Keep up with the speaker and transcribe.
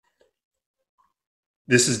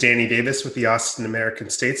This is Danny Davis with the Austin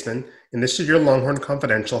American-Statesman, and this is your Longhorn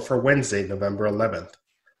Confidential for Wednesday, November 11th.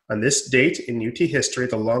 On this date in UT history,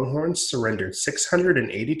 the Longhorns surrendered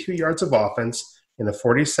 682 yards of offense in a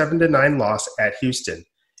 47-9 loss at Houston.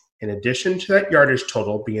 In addition to that yardage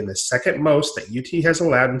total being the second most that UT has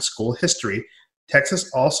allowed in school history,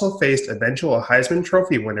 Texas also faced eventual Heisman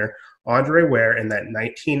Trophy winner Andre Ware in that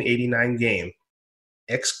 1989 game.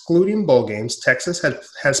 Excluding bowl games, Texas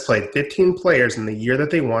has played 15 players in the year that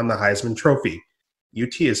they won the Heisman Trophy.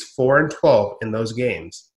 UT is 4-12 in those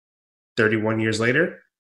games. 31 years later,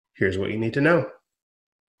 here's what you need to know.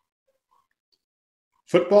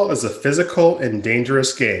 Football is a physical and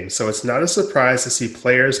dangerous game, so it's not a surprise to see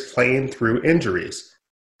players playing through injuries.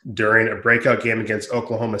 During a breakout game against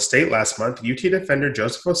Oklahoma State last month, UT defender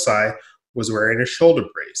Joseph Ossai was wearing a shoulder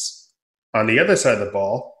brace. On the other side of the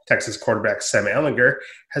ball, Texas quarterback Sam Ehlinger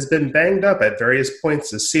has been banged up at various points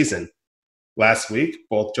this season. Last week,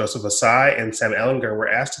 both Joseph Ossai and Sam Ehlinger were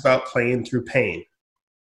asked about playing through pain.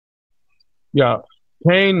 Yeah,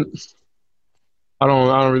 pain. I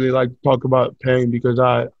don't really like to talk about pain because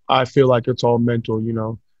I feel like it's all mental. You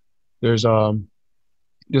know, there's a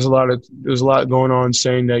lot going on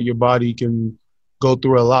saying that your body can go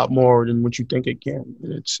through a lot more than what you think it can.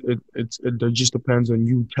 It just depends on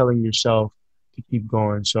you telling yourself to keep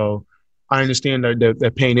going. So I understand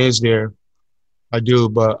that pain is there. I do,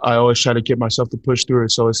 but I always try to get myself to push through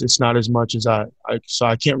it. So it's not as much as so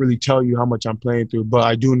I can't really tell you how much I'm playing through, but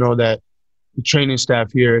I do know that the training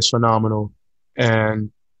staff here is phenomenal and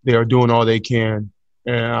they are doing all they can.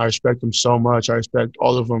 And I respect them so much. I respect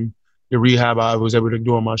all of them. The rehab I was able to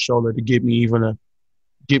do on my shoulder to get me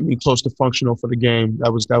close to functional for the game.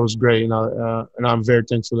 That was great. And I'm very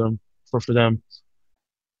thankful for them.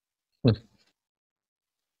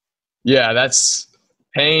 Yeah,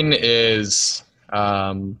 pain is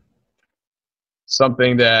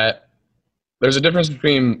something that there's a difference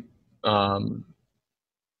between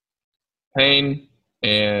pain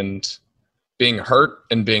and being hurt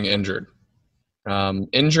and being injured.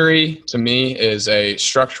 Injury to me is a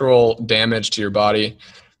structural damage to your body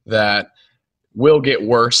that will get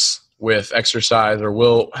worse with exercise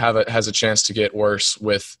or has a chance to get worse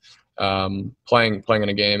with playing in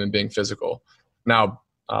a game and being physical. Now,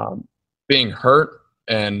 being hurt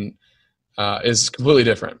and is completely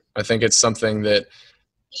different. I think it's something that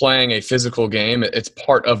playing a physical game, it's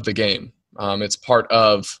part of the game. It's part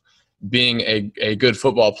of being a good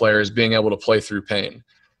football player is being able to play through pain.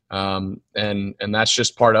 And that's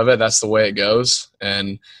just part of it. That's the way it goes.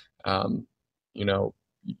 And, you know,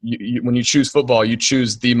 when you choose football, you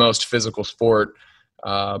choose the most physical sport,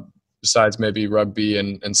 besides maybe rugby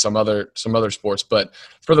and some other sports, but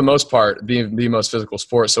for the most part, the most physical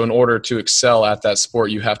sport. So in order to excel at that sport,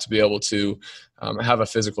 you have to be able to have a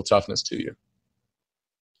physical toughness to you.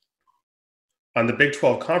 On the Big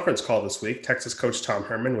 12 conference call this week, Texas coach Tom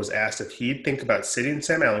Herman was asked if he'd think about sitting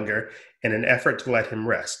Sam Ehlinger in an effort to let him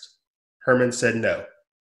rest. Herman said no.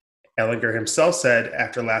 Ehlinger himself said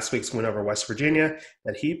after last week's win over West Virginia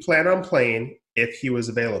that he planned on playing if he was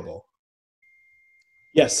available.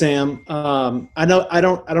 Yeah, Sam. I know I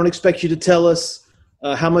don't expect you to tell us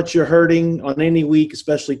how much you're hurting on any week,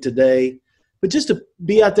 especially today. But just to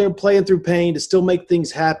be out there playing through pain, to still make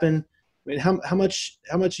things happen. I mean, how much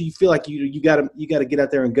do you feel like you got to get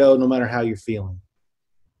out there and go, no matter how you're feeling?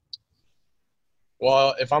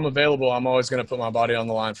 Well, if I'm available, I'm always going to put my body on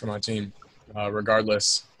the line for my team,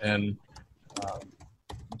 regardless, and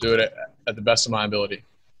do it at the best of my ability.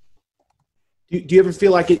 Do you ever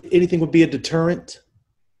feel like anything would be a deterrent?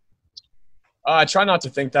 I try not to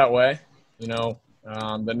think that way. You know,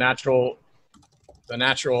 the natural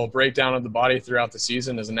breakdown of the body throughout the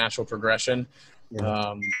season is a natural progression.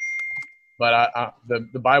 Yeah. But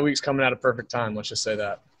the bye week's coming at a perfect time. Let's just say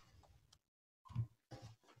that.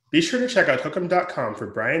 Be sure to check out Hook'em.com for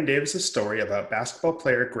Brian Davis' story about basketball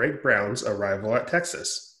player Greg Brown's arrival at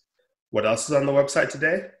Texas. What else is on the website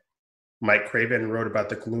today? Mike Craven wrote about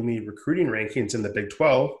the gloomy recruiting rankings in the Big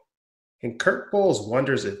 12. And Kirk Bohls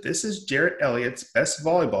wonders if this is Jarrett Elliott's best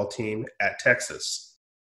volleyball team at Texas.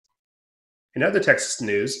 In other Texas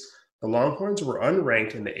news, the Longhorns were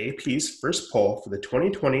unranked in the AP's first poll for the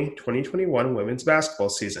 2020-2021 women's basketball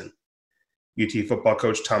season. UT football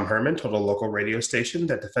coach Tom Herman told a local radio station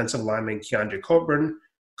that defensive lineman Keandre Coburn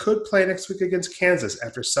could play next week against Kansas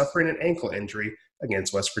after suffering an ankle injury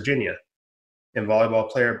against West Virginia. And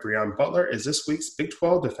volleyball player Breon Butler is this week's Big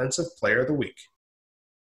 12 Defensive Player of the Week.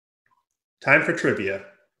 Time for trivia.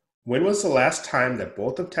 When was the last time that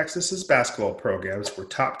both of Texas's basketball programs were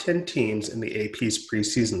top 10 teams in the AP's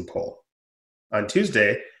preseason poll? On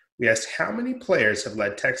Tuesday, we asked how many players have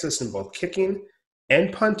led Texas in both kicking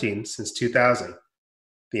and punting since 2000?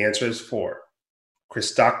 The answer is 4. Chris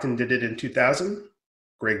Stockton did it in 2000.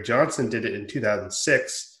 Greg Johnson did it in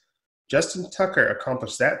 2006. Justin Tucker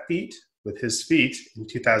accomplished that feat with his feet in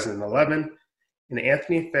 2011. And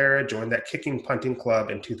Anthony Farah joined that kicking punting club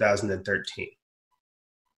in 2013.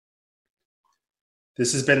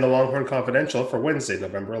 This has been the Longhorn Confidential for Wednesday,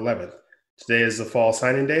 November 11th. Today is the fall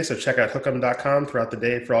signing day, so check out hookem.com throughout the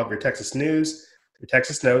day for all of your Texas news, your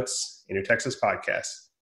Texas notes, and your Texas podcasts.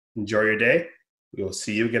 Enjoy your day. We will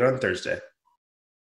see you again on Thursday.